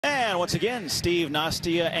once again, Steve,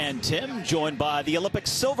 Nastia, and Tim, joined by the Olympic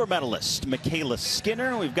silver medalist, Mykayla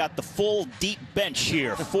Skinner. We've got the full deep bench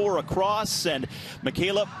here, 4 across. And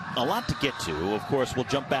Mykayla, a lot to get to. Of course, we'll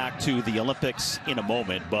jump back to the Olympics in a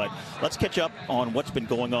moment, but let's catch up on what's been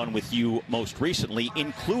going on with you most recently,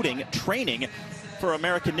 including training for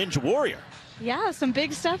American Ninja Warrior. Yeah, some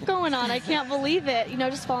big stuff going on. I can't believe it. You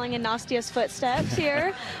know, just following in Nastia's footsteps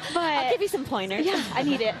here. But I'll give you some pointers. Yeah, I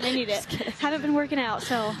need it. I need it. Haven't been working out,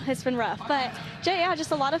 so it's been rough. But yeah,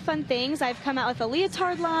 just a lot of fun things. I've come out with a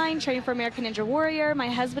leotard line, training for American Ninja Warrior. My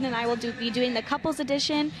husband and I will be doing the couples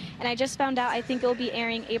edition, and I just found out I think it will be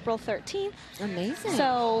airing April 13th. Amazing.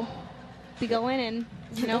 So be going, and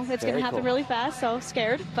you know, it's going to happen really fast, so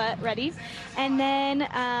scared, but ready. And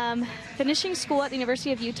then finishing school at the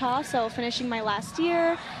University of Utah, so finishing my last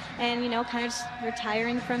year and, you know, kind of just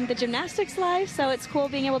retiring from the gymnastics life. So it's cool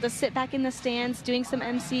being able to sit back in the stands, doing some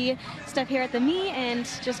MC stuff here at the meet, and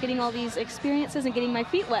just getting all these experiences and getting my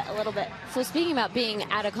feet wet a little bit. So speaking about being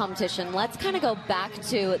at a competition, let's kind of go back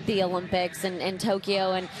to the Olympics in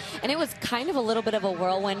Tokyo. And it was kind of a little bit of a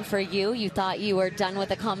whirlwind for you. You thought you were done with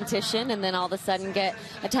the competition, and then all of a sudden get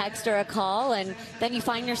a text or a call, and then you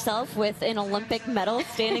find yourself with an Olympic medal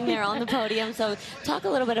standing there on the podium. So talk a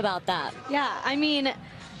little bit about that. Yeah, I mean,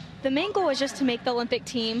 the main goal was just to make the Olympic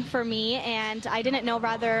team for me, and I didn't know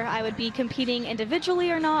whether I would be competing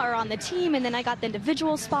individually or not, or on the team, and then I got the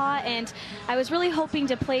individual spot, and I was really hoping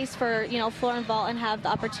to place for, you know, floor and vault and have the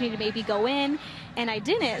opportunity to maybe go in, and I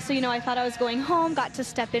didn't. So, you know, I thought I was going home, got to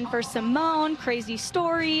step in for Simone, crazy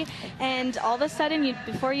story, and all of a sudden,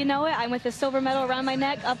 before you know it, I'm with a silver medal around my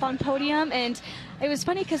neck up on podium. And it was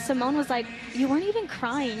funny because Simone was like, "You weren't even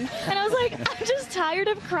crying." And I was like, "I'm just tired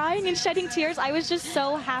of crying and shedding tears." I was just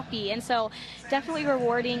so happy, and so definitely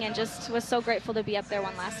rewarding, and just was so grateful to be up there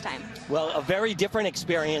one last time. Well, a very different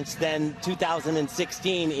experience than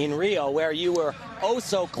 2016 in Rio, where you were oh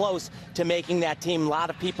so close to making that team. A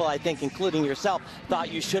lot of people, I think, including yourself,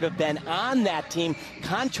 thought you should have been on that team.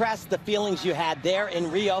 Contrast the feelings you had there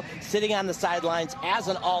in Rio, sitting on the sidelines as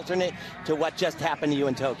an alternate, to what just happened to you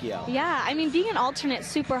in Tokyo. Yeah, I mean, being an alternate is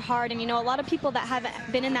super hard, and you know, a lot of people that haven't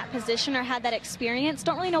been in that position or had that experience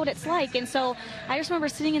don't really know what it's like. And so I just remember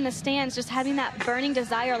sitting in the stands, just having that burning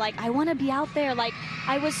desire, like, I want to be out there. Like,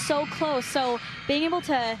 I was so close. So being able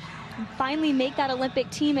to finally make that Olympic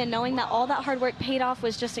team and knowing that all that hard work paid off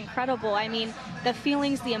was just incredible. I mean, the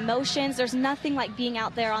feelings, the emotions, there's nothing like being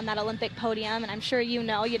out there on that Olympic podium, and I'm sure you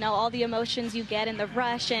know all the emotions you get and the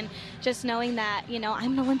rush, and just knowing that, you know,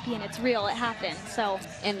 I'm an Olympian, it's real, it happened. So,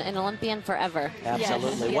 and an Olympian forever.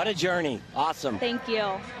 Absolutely. Yes. What a journey. Awesome. Thank you.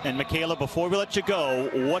 And Mykayla, before we let you go,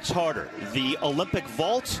 what's harder, the Olympic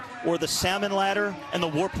vault or the salmon ladder and the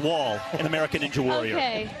warped wall in American Ninja Warrior?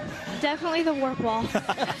 Okay, definitely the warp wall.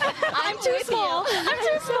 I'm too with small. you. I'm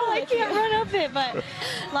too small. I can't run up it, but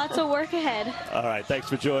lots of work ahead. All right, thanks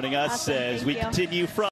for joining us Awesome, as thank we you. continue from